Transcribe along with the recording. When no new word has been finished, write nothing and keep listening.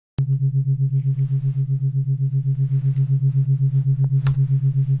Things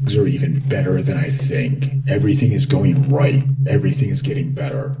are even better than I think. Everything is going right. Everything is getting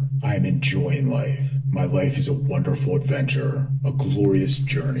better. I am enjoying life. My life is a wonderful adventure, a glorious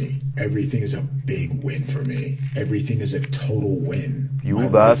journey. Everything is a big win for me. Everything is a total win. Fuel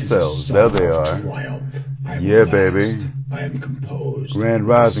thyself. There they are. Triumph. Yeah, baby. I am composed. Grand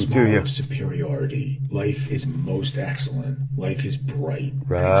rising to you. Of superiority. Life is most excellent. Life is bright.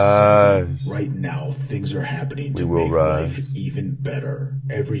 Rise. Right now, things are happening to will make rise. life even better.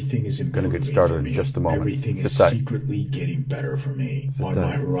 Everything is improving. Gonna get started for me. in just a moment. Everything Sit is tight. secretly getting better for me. Sit On tight.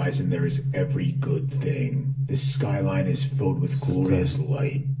 my horizon, there is every good thing. The skyline is filled with glorious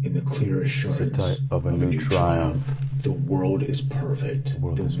light in the clear assurance Sit tight of a new triumph. The world is perfect.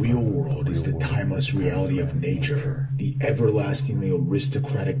 The real world is the timeless reality of nature, the everlastingly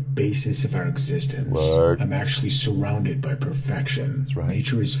aristocratic basis of our existence. Word. I'm actually surrounded by perfection. That's right.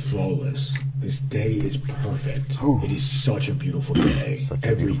 Nature is flawless. This day is perfect. Ooh. It is such a beautiful day.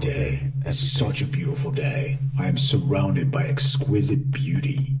 Every beautiful day is such a beautiful day. I am surrounded by exquisite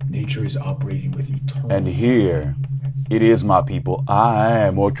beauty. Nature is operating with eternal... And here it is, my people. I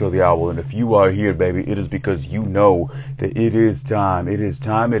am Ocho the Owl, and if you are here, baby, it is because you know that it is time. It is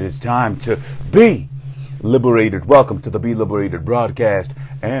time to be liberated. Welcome to the Be Liberated broadcast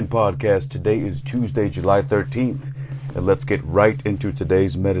and podcast. Today is Tuesday, July 13th, and let's get right into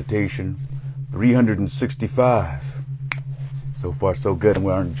today's meditation. 365. So far, so good. And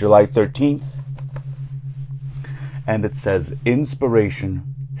we're on July 13th, and it says,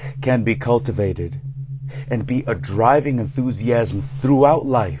 inspiration can be cultivated and be a driving enthusiasm throughout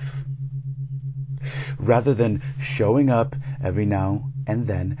life, rather than showing up every now and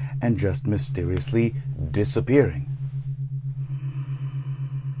then and just mysteriously disappearing.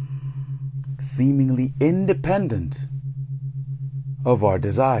 Seemingly independent of our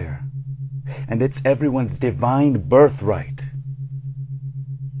desire. And it's everyone's divine birthright.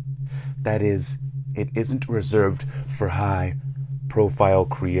 That is, it isn't reserved for high-profile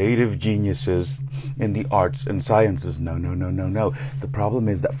creative geniuses in the arts and sciences. No. The problem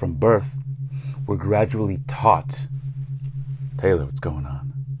is that from birth, we're gradually taught. Taylor, what's going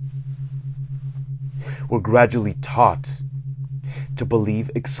on? We're gradually taught to believe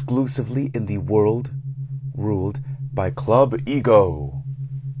exclusively in the world ruled by Club Ego.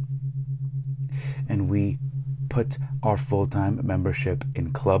 And we put our full-time membership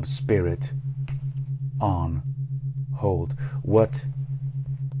in Club Spirit on hold. What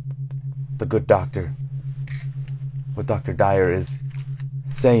the good doctor, what Dr. Dyer is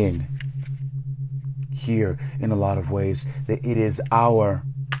saying here in a lot of ways, that it is our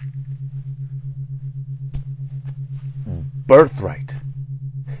birthright.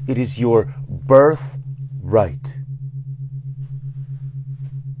 It is your birthright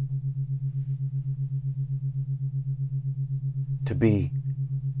to be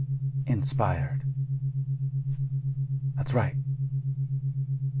inspired. That's right.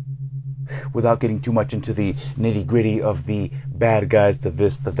 Without getting too much into the nitty-gritty of the bad guys, to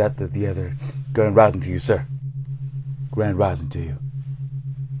this, to that, to the other. Grand rising to you, sir. Grand rising to you.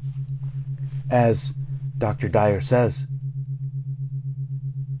 As Dr. Dyer says,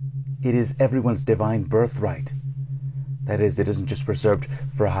 it is everyone's divine birthright. That is, it isn't just reserved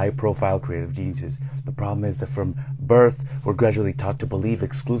for high-profile creative geniuses. The problem is that from birth, we're gradually taught to believe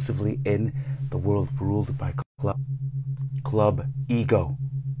exclusively in the world ruled by Club Ego.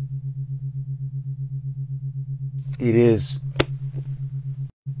 It is...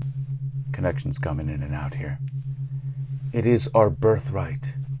 Connections coming in and out here. It is our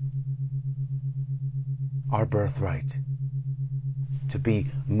birthright. Our birthright to be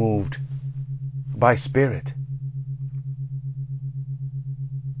moved by spirit.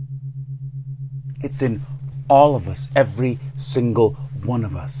 It's in all of us, every single one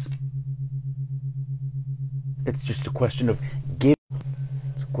of us. It's just a question of giving.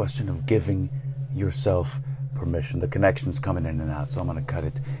 It's a question of giving yourself permission. The connection's coming in and out, so I'm going to cut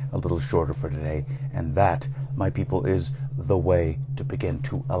it a little shorter for today. And that, my people, is the way to begin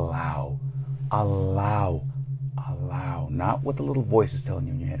to allow. Not what the little voice is telling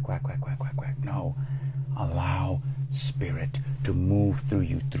you in your head. Quack, quack, quack, quack, quack. No. Allow spirit to move through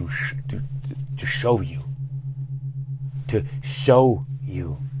you, to show you. To show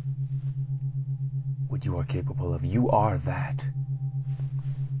you what you are capable of. You are that.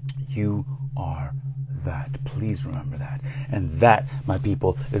 You are that. Please remember that. And that, my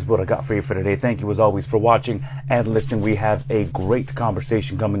people, is what I got for you for today. Thank you as always for watching and listening. We have a great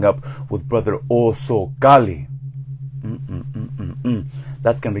conversation coming up with Brother Oso Gali.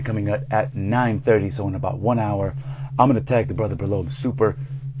 That's going to be coming out at 9:30, so in about 1 hour. I'm going to tag the brother below. I'm super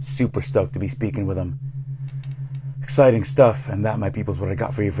Super stoked to be speaking with him. Exciting stuff. And that, my people, is what I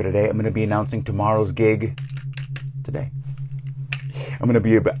got for you for today. I'm going to be announcing tomorrow's gig today. I'm going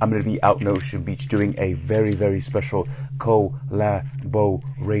to be out in Ocean Beach doing a very, very special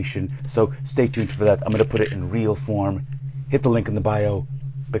collaboration. So stay tuned for that. I'm going to put it in real form. Hit the link in the bio.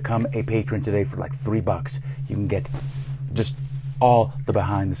 Become a patron today for like $3. You can get just all the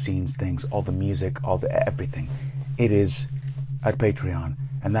behind the scenes things, all the music, all the everything. It is at Patreon.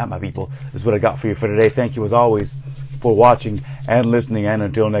 And that, my people, is what I got for you for today. Thank you as always for watching and listening. And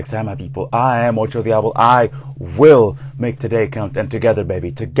until next time, my people, I am Ocho Diablo. I will make today count. And together,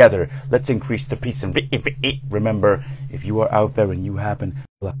 baby, together, let's increase the peace. And remember, if you are out there and you happen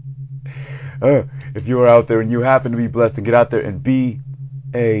to be blessed, and get out there and be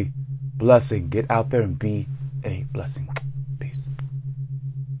a blessing. Get out there and be a blessing.